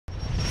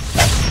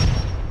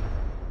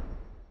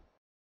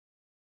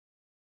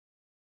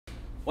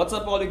What's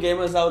up all you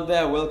gamers out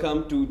there,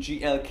 welcome to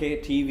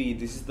GLKtv.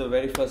 This is the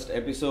very first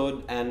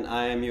episode and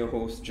I am your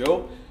host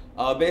Joe.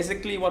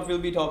 Basically what we'll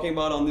be talking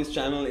about on this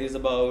channel is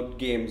about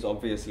games,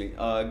 obviously.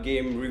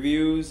 Game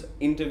reviews,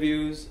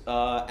 interviews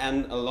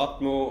and a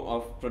lot more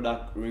of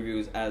product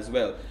reviews as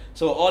well.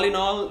 So all in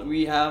all,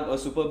 we have a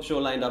superb show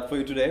lined up for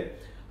you today.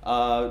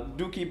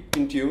 Do keep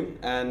in tune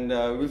and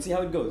we'll see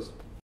how it goes.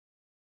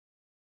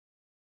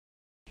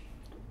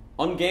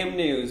 On game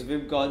news,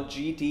 we've got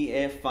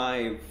GTA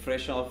 5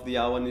 fresh off the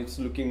oven. It's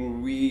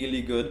looking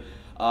really good.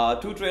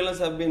 Two trailers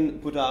have been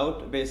put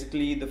out.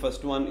 Basically, the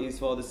first one is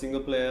for the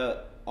single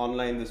player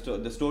online, the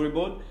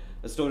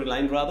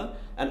storyline rather,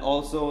 and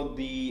also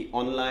the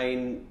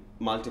online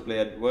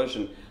multiplayer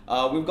version.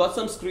 We've got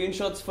some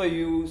screenshots for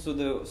you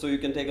so you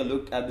can take a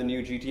look at the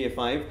new GTA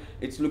 5.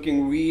 It's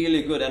looking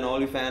really good, and all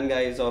you fan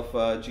guys of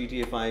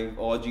GTA 5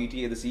 or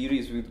GTA the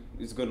series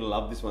is going to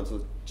love this one.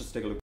 So just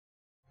take a look.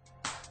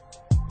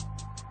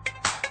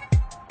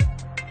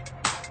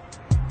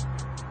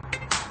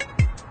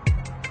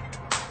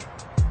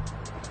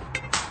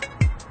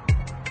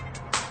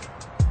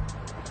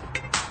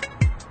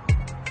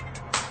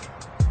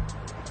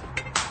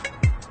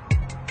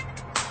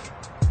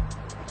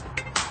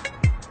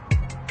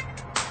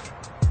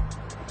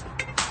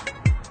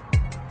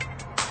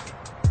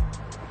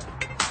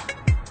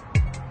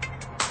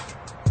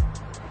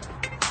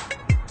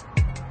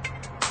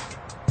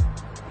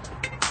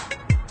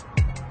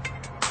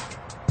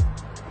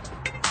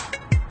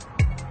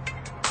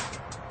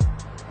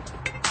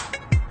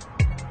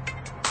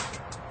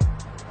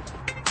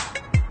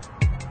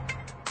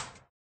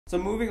 So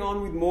moving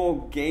on with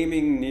more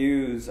gaming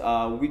news,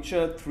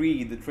 Witcher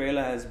 3, the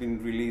trailer has been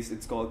released.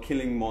 It's called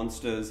Killing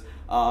Monsters.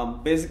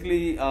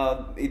 Basically,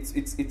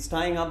 it's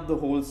tying up the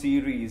whole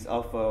series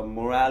of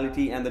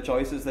morality and the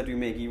choices that we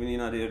make even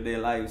in our day-to-day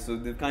lives. So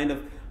they've kind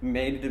of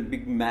made it a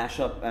big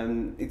mashup,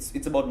 and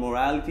it's about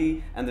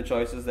morality and the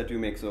choices that we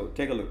make. So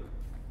take a look.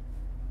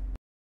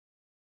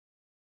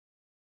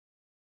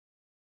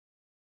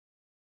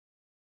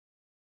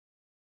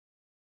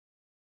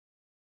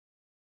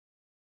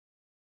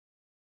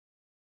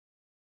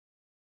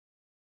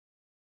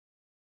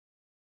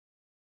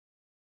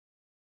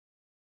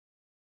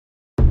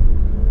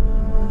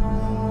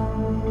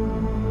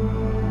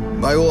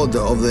 By order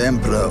of the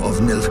Emperor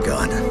of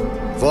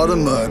Nilfgaard, for the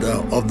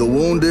murder of the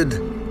wounded,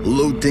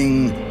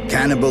 looting,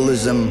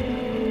 cannibalism,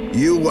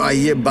 you are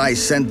hereby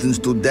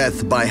sentenced to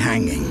death by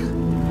hanging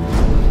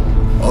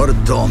or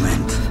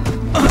torment.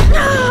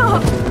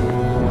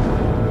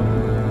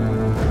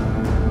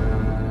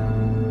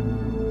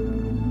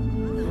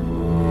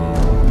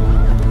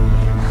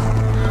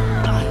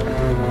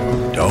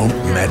 Don't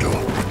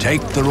meddle.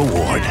 Take the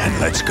reward and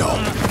let's go.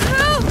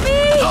 Help me!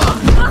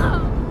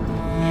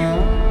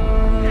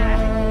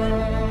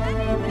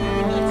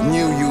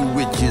 Knew you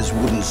witches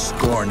wouldn't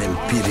scorn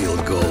imperial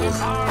gold.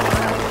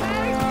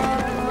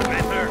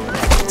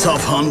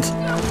 Tough hunt.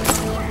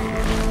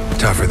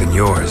 Tougher than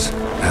yours,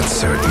 that's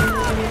certain.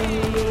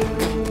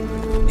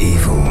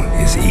 Evil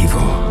is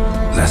evil.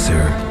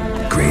 Lesser,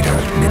 greater,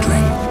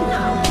 middling,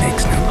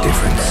 makes no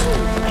difference.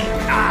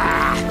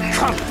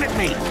 Come with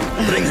me.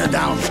 Bring her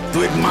down.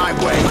 Do it my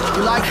way.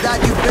 You like that,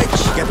 you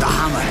bitch? Get the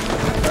hammer.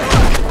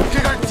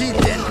 Kick her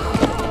teeth in.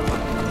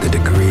 The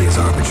degree is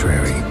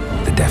arbitrary.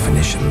 The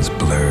definition's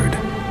blurred.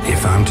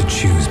 If I'm to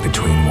choose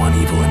between one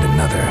evil and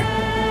another,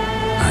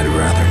 I'd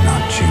rather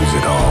not choose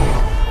at all.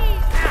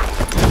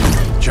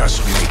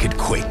 Just make it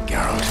quick,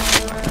 Geralt.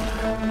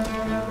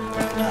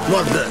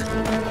 What the?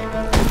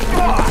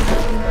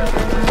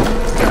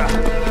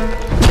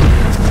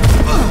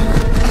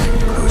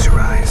 Close your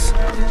eyes.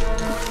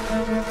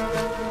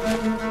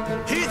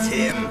 Hit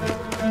him!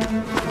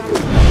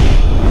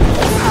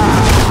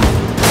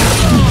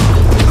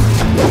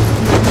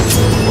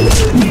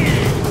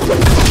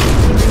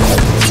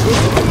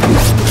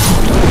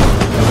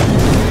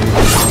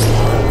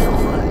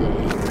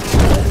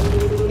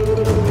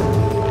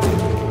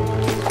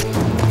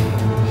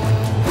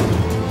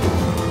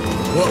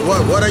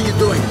 What are you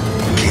doing?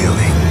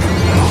 Killing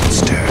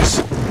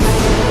monsters.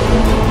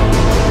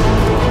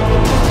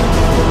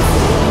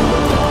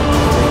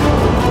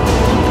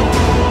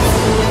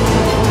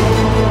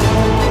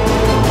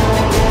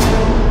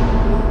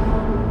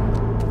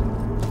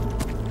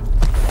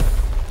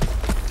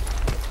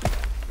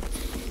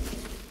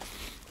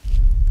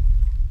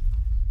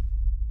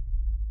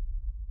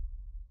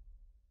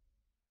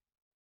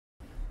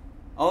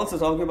 Also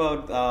talking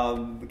about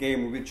the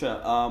game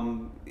Witcher,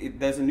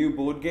 there's a new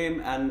board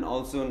game and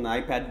also an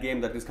iPad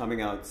game that is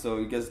coming out, so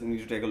you guys need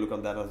to take a look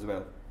on that as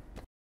well.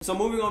 So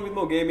moving on with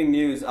more gaming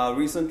news,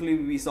 recently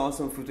we saw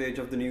some footage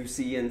of the new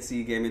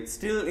C&C game. It's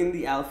still in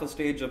the alpha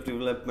stage of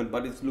development,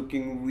 but it's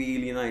looking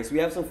really nice. We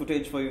have some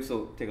footage for you,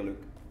 so take a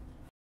look.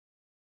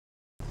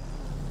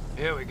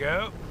 Here we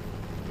go.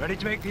 Ready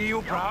to make the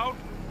EU proud?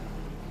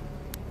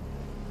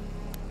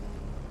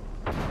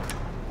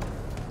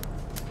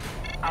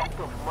 Out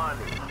of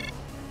money.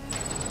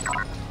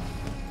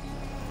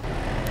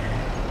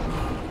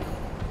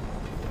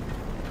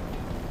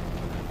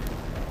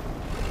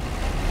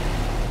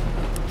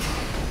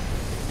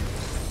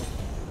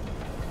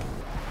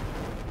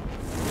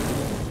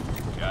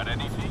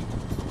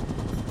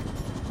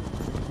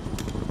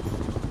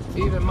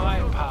 Even my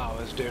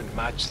powers don't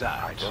match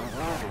that.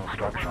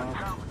 Instructions.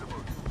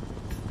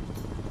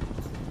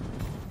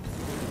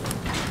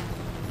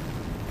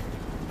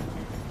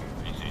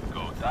 Is it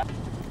good?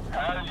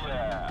 Hell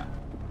yeah!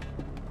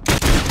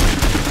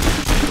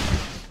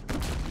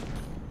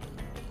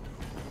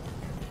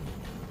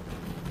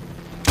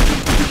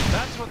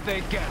 That's what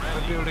they get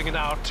for building it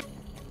out.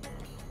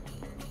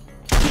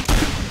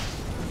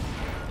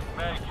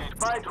 Make it.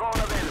 My drone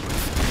available.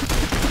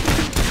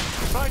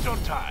 Right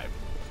on time.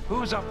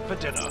 Who's up for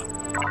dinner?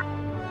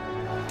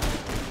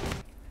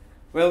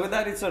 Well, with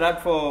that, it's a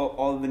wrap for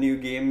all the new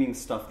gaming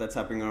stuff that's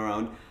happening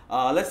around.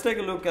 Let's take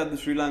a look at the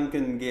Sri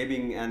Lankan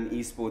gaming and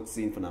esports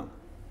scene for now.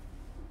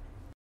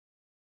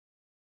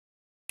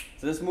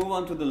 So let's move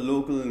on to the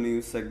local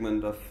news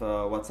segment of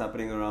what's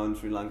happening around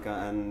Sri Lanka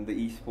and the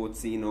esports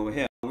scene over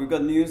here. We've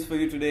got news for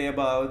you today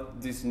about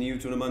this new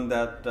tournament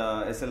that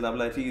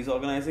SLWIT is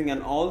organizing,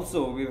 and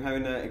also we're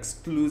having an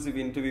exclusive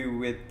interview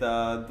with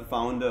the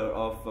founder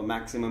of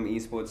Maximum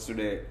Esports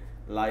today,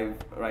 live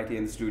right here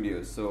in the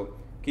studios. So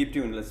keep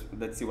tuned,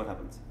 let's see what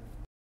happens.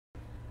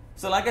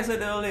 So like I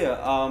said earlier,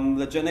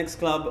 the Gen X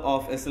Club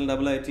of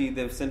SLWIT,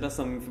 they've sent us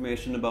some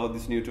information about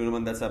this new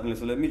tournament that's happening.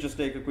 So let me just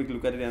take a quick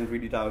look at it and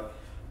read it out.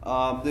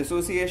 The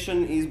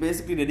association is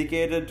basically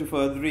dedicated to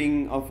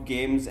furthering of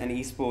games and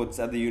esports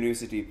at the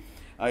university.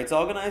 It's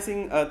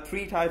organizing a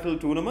 3-title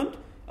tournament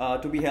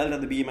to be held at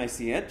the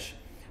BMICH.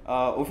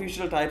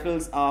 Official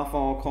titles are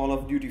for Call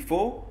of Duty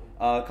 4,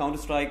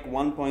 Counter-Strike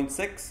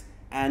 1.6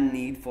 and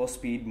Need for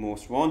Speed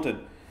Most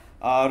Wanted.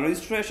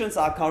 Registrations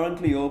are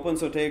currently open,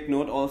 so take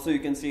note. Also, you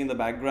can see in the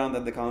background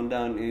that the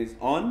countdown is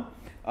on.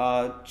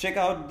 Check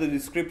out the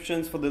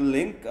descriptions for the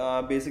link.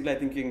 Basically, I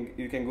think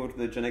you can go to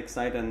the Gen X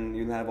site and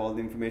you'll have all the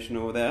information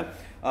over there.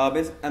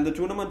 And the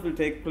tournament will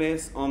take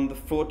place on the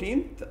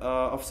 14th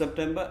of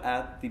September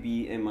at the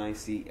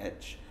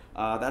BMICH.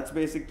 That's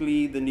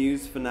basically the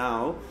news for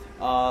now.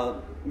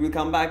 We'll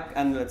come back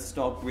and let's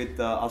talk with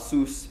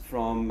Asus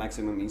from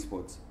Maximum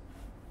Esports.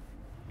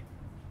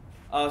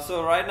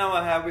 So right now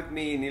I have with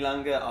me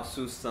Nilanga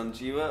Asus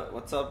Sanjeeva.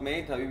 What's up,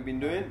 mate? How have you been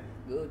doing?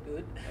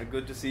 Good.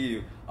 Good to see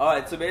you.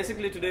 Alright, so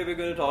basically today we're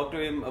going to talk to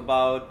him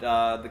about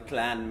the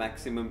clan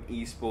Maximum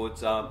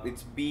Esports.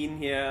 It's been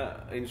here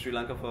in Sri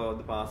Lanka for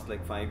the past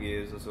like 5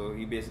 years or so.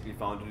 He basically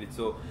founded it.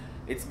 So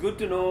it's good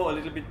to know a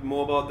little bit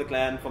more about the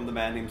clan from the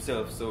man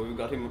himself. So we've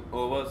got him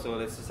over, so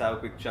let's just have a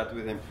quick chat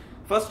with him.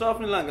 First off,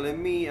 Nilanga, let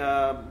me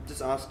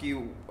just ask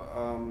you,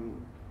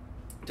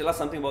 tell us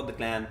something about the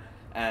clan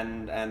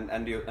and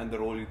the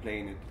role you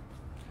play in it.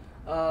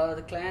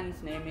 The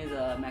clan's name is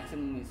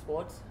Maximum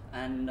Esports,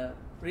 and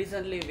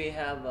recently we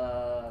have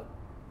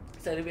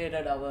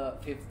celebrated our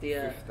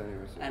 5th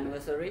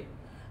anniversary,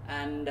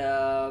 and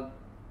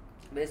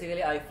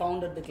basically I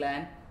founded the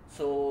clan,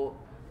 so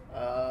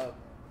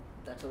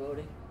that's about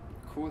it.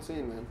 Cool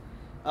scene, man.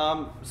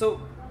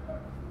 So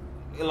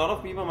a lot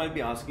of people might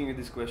be asking you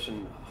this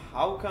question: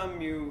 how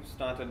come you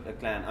started a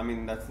clan? I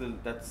mean,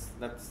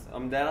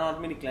 there are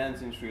not many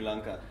clans in Sri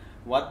Lanka.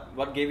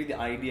 What gave you the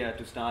idea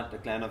to start a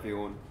clan of your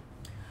own?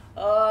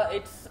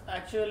 It's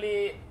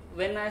actually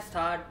when I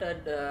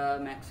started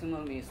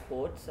Maximum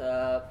Esports,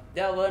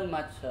 there weren't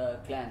much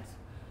clans.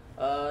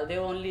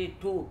 There were only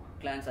 2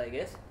 clans, I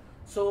guess.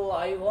 So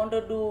I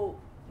wanted to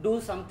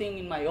do something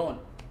in my own.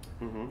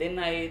 Mm-hmm. Then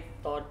I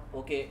thought,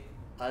 okay,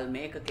 I'll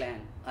make a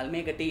clan. I'll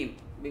make a team,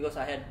 because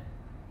I had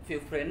few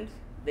friends.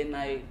 Then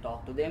I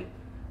talked to them.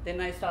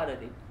 Then I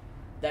started it.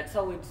 That's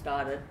how it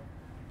started,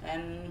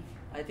 and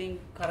I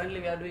think currently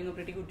we are doing a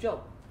pretty good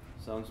job.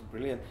 Sounds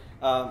brilliant.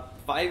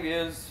 5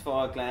 years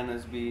for a clan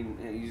is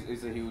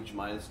a huge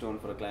milestone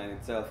for a clan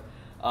itself.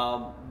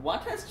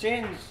 What has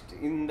changed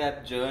in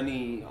that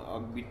journey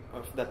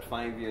of that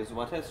 5 years?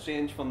 What has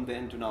changed from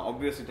then to now?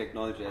 Obviously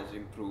technology has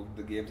improved.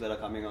 The games that are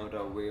coming out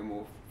are way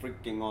more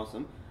freaking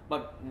awesome.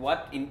 But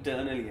what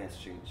internally has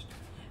changed?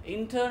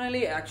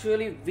 Internally,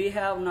 actually, we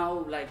have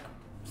now like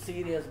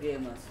serious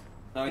gamers.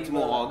 Now it's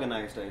more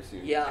organized, I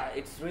see. Yeah,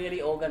 it's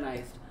really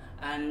organized,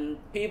 and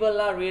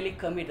people are really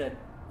committed.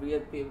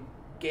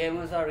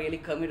 Gamers are really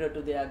committed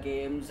to their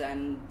games,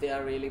 and they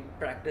are really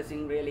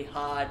practicing really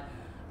hard,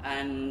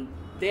 and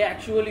they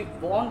actually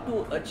want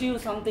to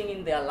achieve something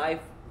in their life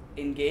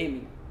in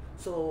gaming.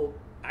 So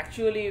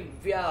actually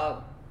we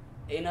are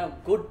in a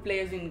good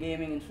place in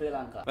gaming in Sri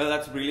Lanka. Well,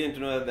 that's brilliant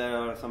to know that there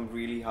are some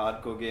really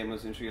hardcore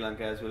gamers in Sri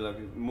Lanka as well.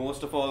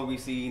 Most of all, we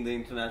see in the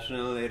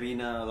international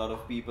arena a lot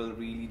of people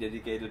really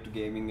dedicated to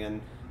gaming,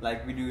 and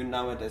like we do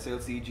now at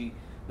SLCG,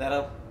 there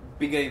are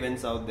bigger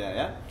events out there,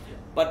 yeah?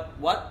 But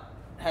what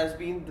has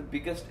been the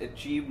biggest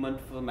achievement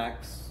for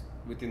Max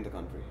within the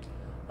country?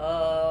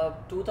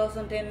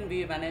 2010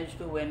 we managed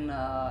to win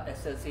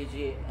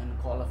SLCG and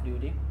Call of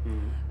Duty,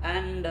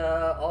 and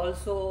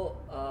also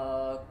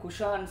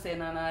Kushan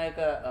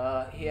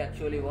Senanayaka, he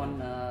actually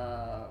won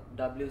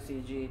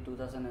WCG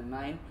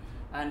 2009,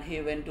 and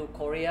he went to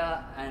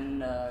Korea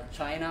and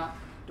China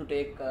to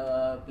take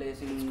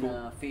place in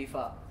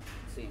FIFA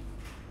scene.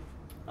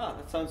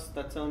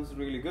 That sounds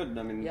really good.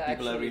 I mean, yeah,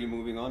 people actually, are really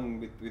moving on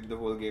with the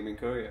whole gaming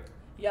career.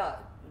 Yeah,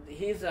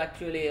 he's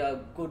actually a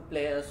good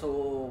player,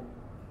 so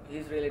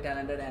he's really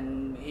talented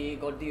and he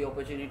got the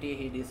opportunity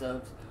he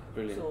deserves.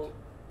 Brilliant. So,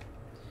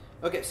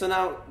 okay, so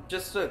now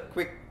just a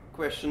quick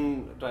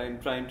question,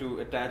 trying to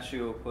attach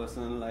your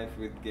personal life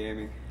with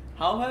gaming.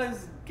 How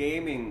has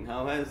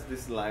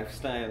this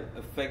lifestyle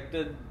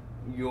affected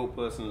your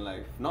personal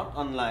life? Not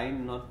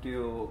online, not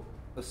your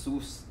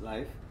Asus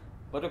life,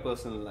 but your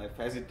personal life.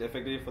 Has it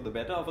affected you for the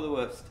better or for the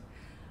worst?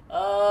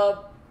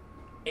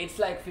 it's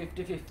like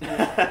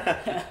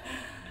 50-50.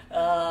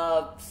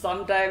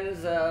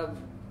 Sometimes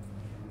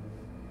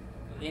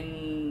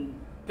in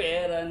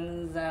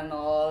parents and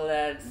all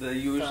that. The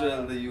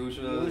usual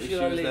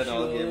issues that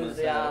all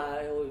gamers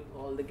have.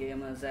 All the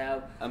gamers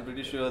have. I'm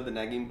pretty sure the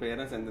nagging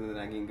parents and then the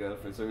nagging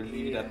girlfriend. So we'll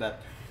leave it at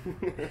that.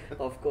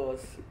 Of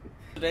course.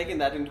 Taking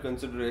that into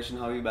consideration,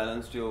 how you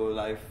balanced your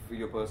life,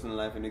 your personal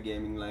life and your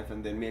gaming life,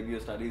 and then maybe your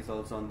studies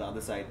also on the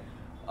other side.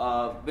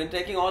 When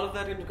taking all of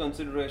that into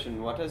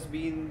consideration, what has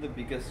been the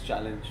biggest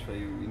challenge for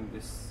you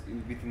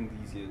within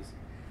these years?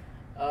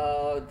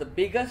 The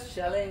biggest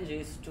challenge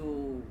is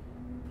to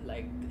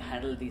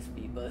handle these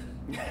people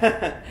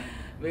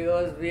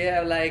because we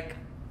have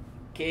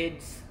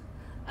kids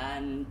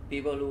and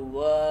people who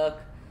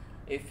work.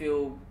 If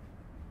you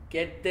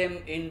get them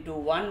into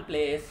one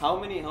place, how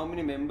many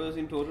members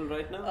in total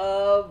right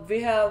now?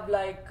 we have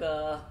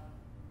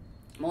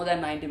more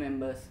than 90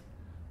 members,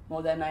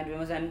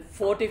 and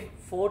 40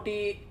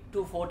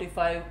 to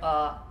 45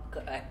 are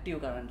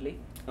active currently.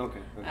 Okay.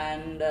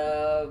 And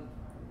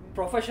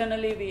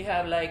professionally we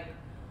have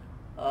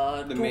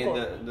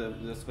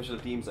the special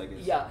teams, I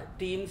guess. Yeah,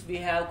 teams. We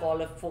have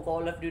for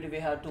Call of Duty we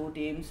have 2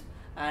 teams,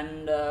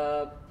 and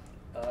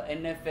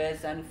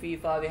NFS and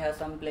FIFA we have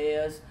some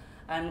players,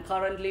 and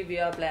currently we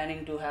are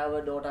planning to have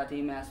a Dota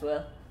team as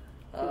well.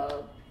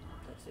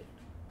 That's it.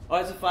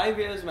 Alright, so 5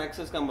 years Max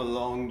has come a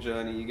long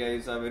journey. You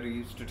guys are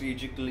very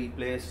strategically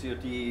placed your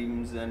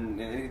teams and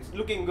it's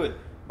looking good.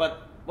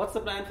 But what's the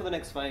plan for the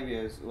next 5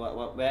 years?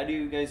 Where do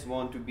you guys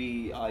want to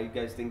be? Are you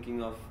guys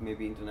thinking of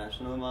maybe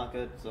international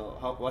markets, or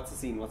what's the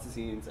scene? What's the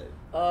scene inside?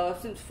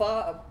 Since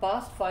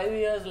past 5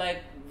 years,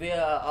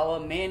 our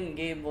main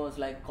game was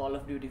Call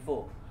of Duty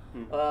 4,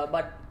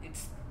 but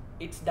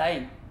it's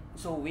dying,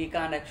 so we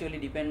can't actually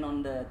depend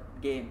on the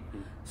game.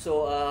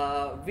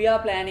 So we are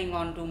planning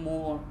on to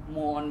move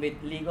on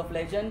with League of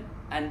Legends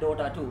and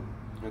Dota 2.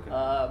 Okay.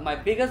 My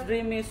biggest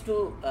dream is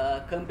to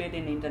compete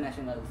in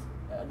internationals.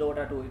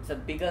 Dota 2, it's the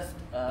biggest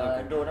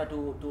Dota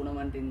 2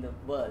 tournament in the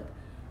world.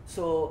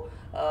 So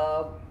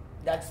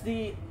that's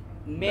the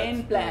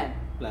main plan.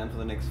 Plan for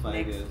the next 5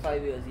 years. Next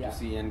 5 years, yeah. To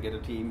see and get a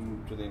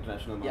team to the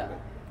international market. Yeah,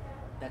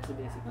 that's the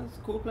basic. That's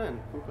a cool plan.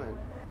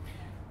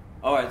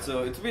 Alright,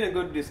 so it's been a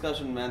good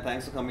discussion, man.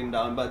 Thanks for coming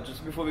down. But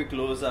just before we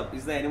close up,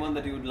 is there anyone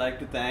that you would like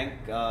to thank?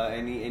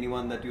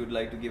 Anyone that you would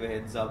like to give a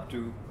heads up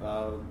to?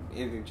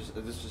 Anything, just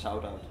a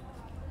shout out.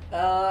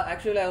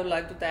 Actually, I would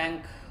like to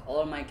thank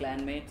all my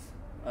clanmates,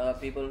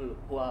 people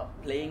who are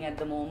playing at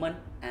the moment,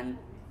 and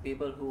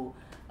people who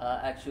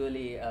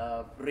actually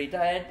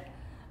retired,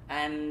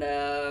 and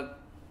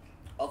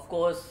of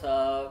course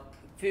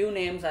few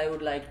names I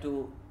would like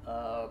to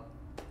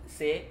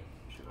say.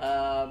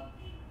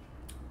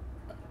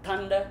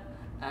 Thunder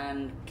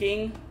and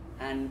King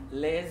and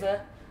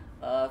Laser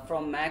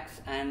from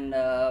Max, and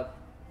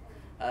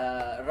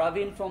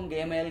Ravin from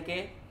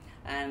gamer.lk,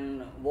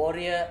 and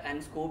Warrior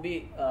and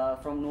Scooby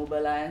from Noob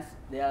Alliance.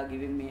 They are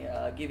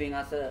giving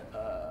us a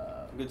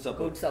good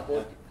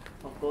support,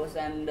 of course,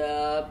 and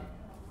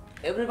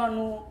everyone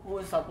who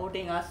is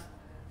supporting us,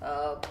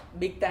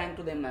 big thank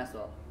to them as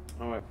well.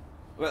 Alright.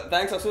 Well,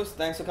 thanks Asus,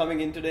 thanks for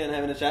coming in today and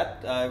having a chat.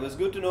 It was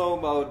good to know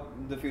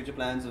about the future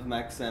plans of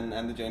Max and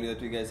the journey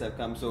that you guys have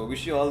come. So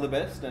wish you all the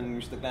best, and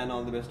wish the clan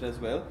all the best as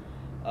well.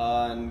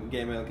 And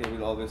gamer.lk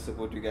will always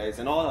support you guys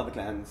and all other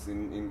clans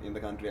in the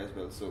country as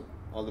well. So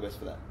all the best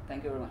for that.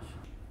 Thank you very much.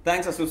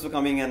 Thanks Asus for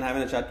coming and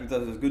having a chat with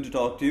us. It was good to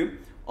talk to you.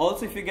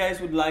 Also, if you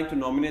guys would like to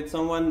nominate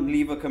someone,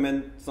 leave a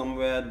comment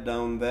somewhere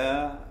down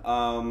there,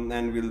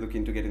 and we'll look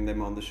into getting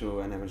them on the show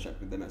and have a chat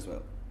with them as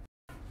well.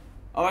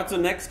 Alright, so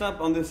next up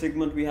on this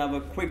segment we have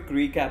a quick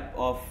recap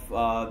of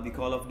the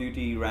Call of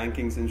Duty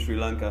rankings in Sri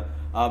Lanka.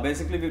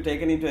 Basically, we've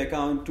taken into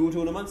account 2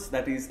 tournaments,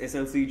 that is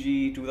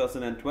SLCG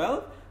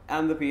 2012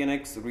 and the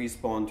PNX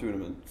Respawn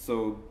tournament.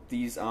 So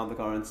these are the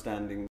current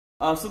standings.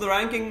 So the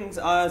rankings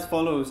are as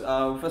follows.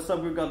 First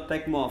up we've got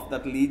Tecmoff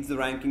that leads the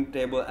ranking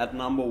table at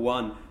number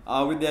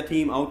 1 with their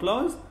team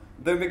Outlaws.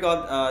 Then we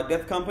got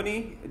Death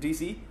Company,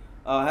 DC,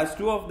 has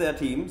 2 of their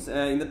teams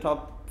in the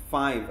top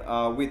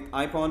 5, with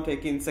iPon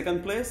taking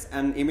 2nd place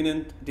and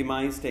Imminent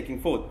Demise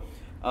taking 4th.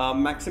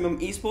 Maximum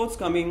Esports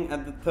coming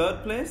at the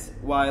 3rd place,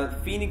 while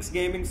Phoenix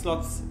Gaming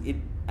slots it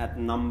at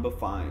number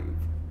 5.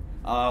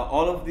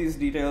 All of these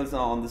details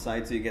are on the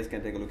site, so you guys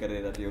can take a look at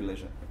it at your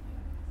leisure.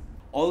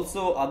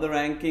 Also, other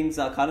rankings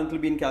are currently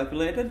being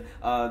calculated.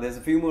 There's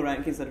a few more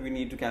rankings that we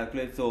need to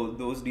calculate, so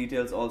those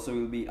details also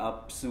will be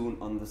up soon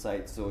on the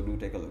site, so do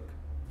take a look.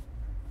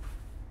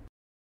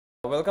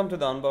 Welcome to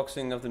the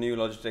unboxing of the new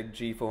Logitech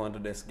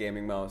G400s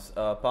gaming mouse,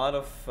 part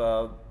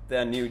of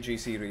their new G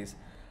series.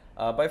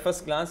 By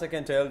first glance I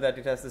can tell that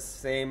it has the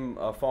same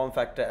form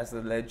factor as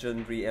the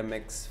legendary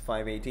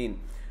MX518,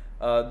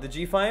 the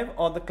G5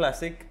 or the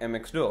classic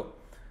MX Duo,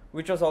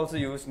 which was also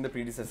used in the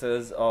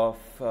predecessors of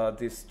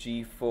this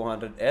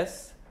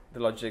G400s, the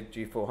Logitech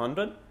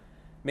G400.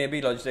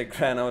 Maybe Logitech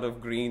ran out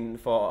of green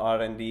for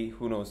R&D,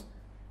 who knows.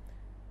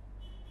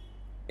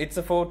 It's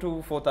a 4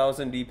 to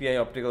 4000 dpi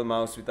optical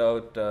mouse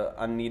without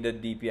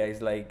unneeded DPIs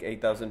like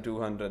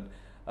 8200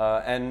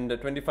 and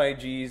 25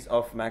 Gs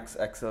of max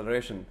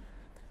acceleration.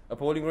 A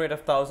polling rate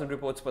of 1000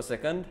 reports per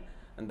second,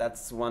 and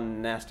that's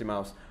one nasty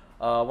mouse.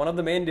 One of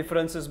the main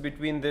differences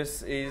between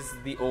this is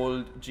the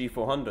old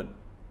G400.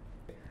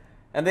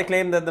 And they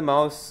claim that the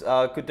mouse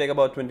could take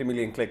about 20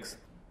 million clicks.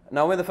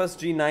 Now when the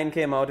first G9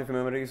 came out, if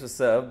memory is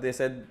served, they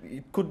said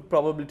it could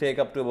probably take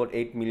up to about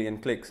 8 million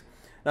clicks.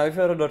 Now if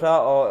you're a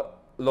Dota or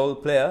LOL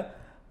player,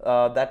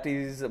 that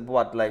is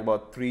what, like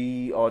about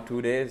 3 or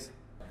 2 days.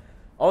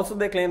 Also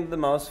they claim that the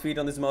mouse feet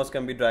on this mouse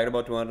can be dragged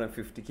about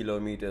 250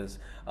 kilometers.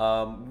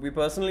 We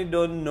personally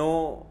don't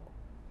know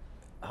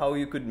how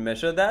you could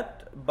measure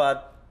that,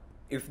 but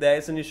if there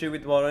is an issue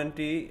with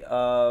warranty,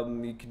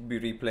 it could be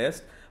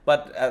replaced.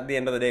 But at the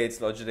end of the day, it's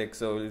Logitech,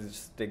 so we'll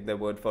just take their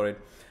word for it.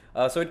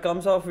 So it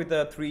comes off with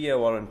a 3-year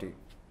warranty.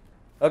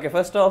 Okay,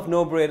 first off,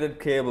 no braided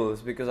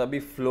cables, because I'd be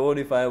floored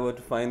if I were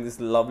to find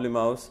this lovely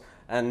mouse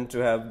and to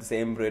have the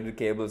same braided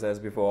cables as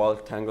before, all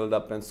tangled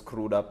up and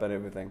screwed up and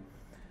everything.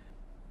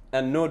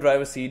 And no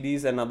driver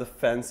CDs and other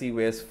fancy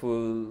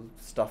wasteful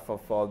stuff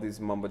of all these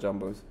mumbo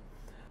jumbos.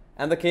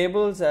 And the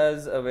cables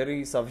has a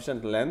very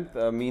sufficient length,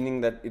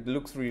 meaning that it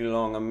looks really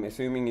long. I'm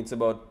assuming it's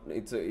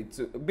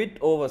a bit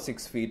over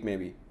 6 feet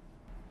maybe.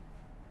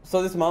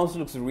 So this mouse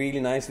looks really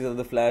nice with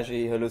the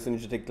flashy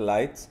hallucinogenic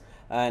lights,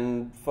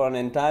 and for an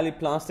entirely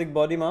plastic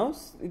body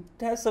mouse, it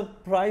has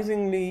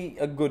surprisingly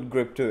a good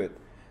grip to it.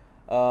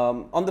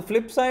 On the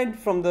flip side,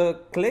 from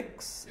the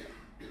clicks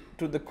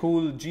to the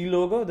cool G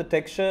logo, the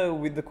texture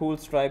with the cool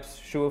stripes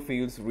sure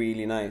feels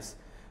really nice.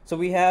 So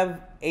we have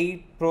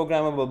 8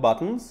 programmable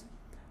buttons,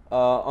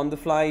 on the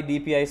fly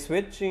DPI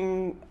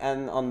switching,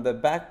 and on the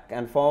back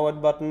and forward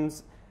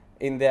buttons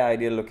in their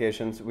ideal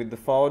locations, with the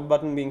forward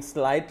button being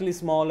slightly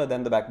smaller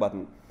than the back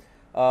button,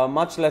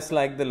 much less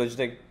like the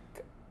Logitech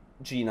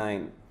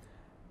G9.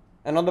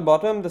 And on the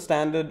bottom, the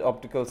standard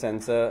optical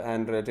sensor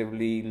and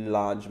relatively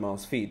large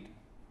mouse feet.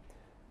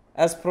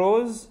 As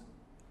pros,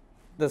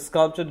 the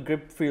sculptured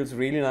grip feels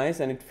really nice,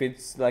 and it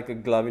fits like a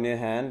glove in your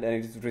hand, and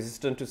it is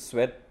resistant to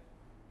sweat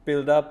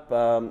build-up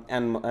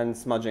and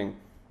smudging.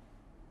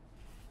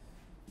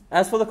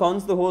 As for the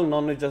cons, the whole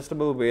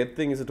non-adjustable weight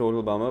thing is a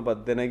total bummer,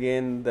 but then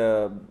again,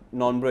 the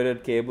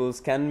non-braided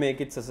cables can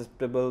make it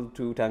susceptible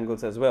to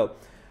tangles as well.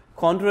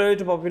 Contrary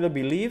to popular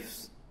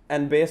beliefs,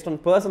 and based on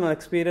personal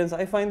experience,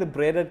 I find the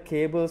braided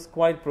cables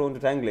quite prone to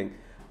tangling.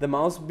 The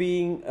mouse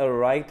being a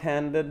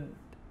right-handed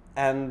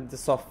and the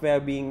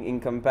software being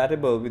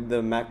incompatible with the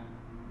Mac,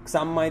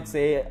 some might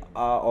say,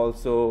 are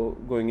also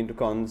going into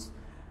cons,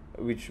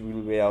 which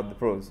will weigh out the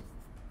pros.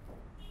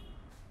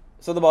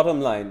 So the bottom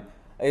line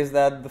is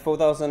that the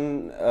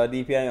 4000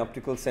 dpi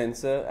optical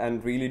sensor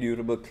and really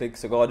durable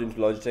clicks, according to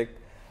Logitech,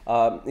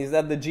 is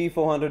that the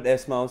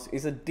G400s mouse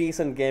is a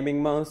decent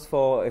gaming mouse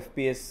for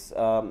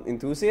FPS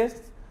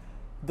enthusiasts,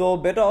 though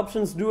better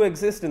options do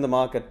exist in the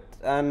market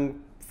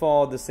and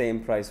for the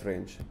same price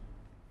range.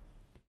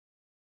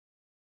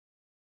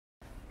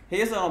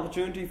 Here's an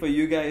opportunity for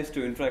you guys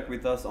to interact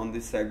with us on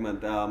this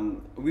segment.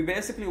 We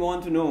basically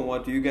want to know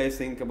what you guys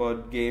think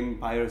about game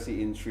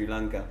piracy in Sri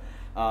Lanka.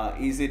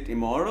 Is it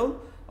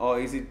immoral, or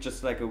is it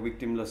just like a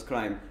victimless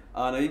crime?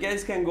 Now you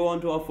guys can go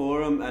onto our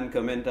forum and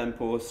comment and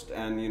post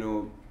and, you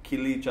know,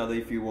 kill each other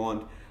if you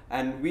want.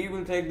 And we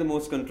will take the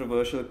most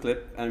controversial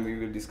clip and we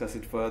will discuss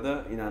it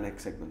further in our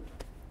next segment.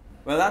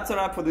 Well, that's a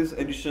wrap for this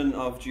edition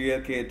of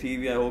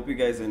GLKtv. I hope you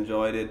guys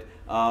enjoyed it.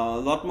 A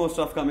lot more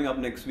stuff coming up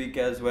next week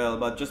as well.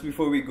 But just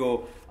before we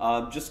go,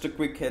 just a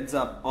quick heads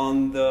up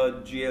on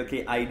the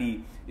GLK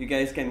ID. You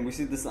guys can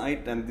visit the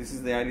site, and this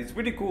is the ID. It's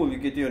pretty cool. You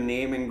get your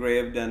name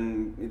engraved,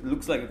 and it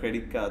looks like a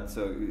credit card,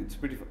 so it's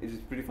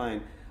pretty fine.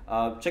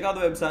 Check out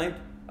the website.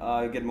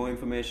 You get more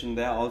information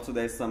there. Also,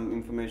 there's some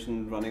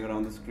information running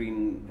around the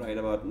screen right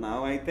about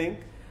now, I think.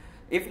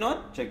 If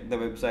not, check the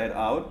website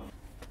out.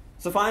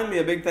 So finally,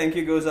 a big thank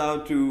you goes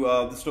out to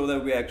the store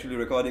that we're actually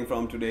recording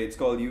from today. It's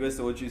called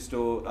USOG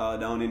Store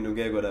down in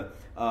Nugegoda.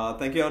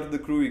 Thank you out to the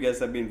crew. You guys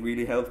have been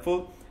really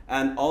helpful.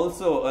 And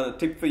also a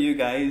tip for you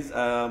guys,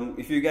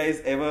 if you guys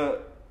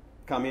ever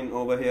come in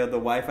over here, the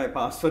Wi-Fi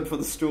password for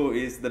the store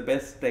is the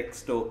best tech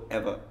store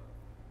ever.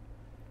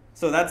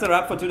 So that's a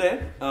wrap for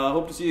today.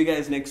 Hope to see you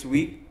guys next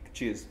week.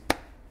 Cheers.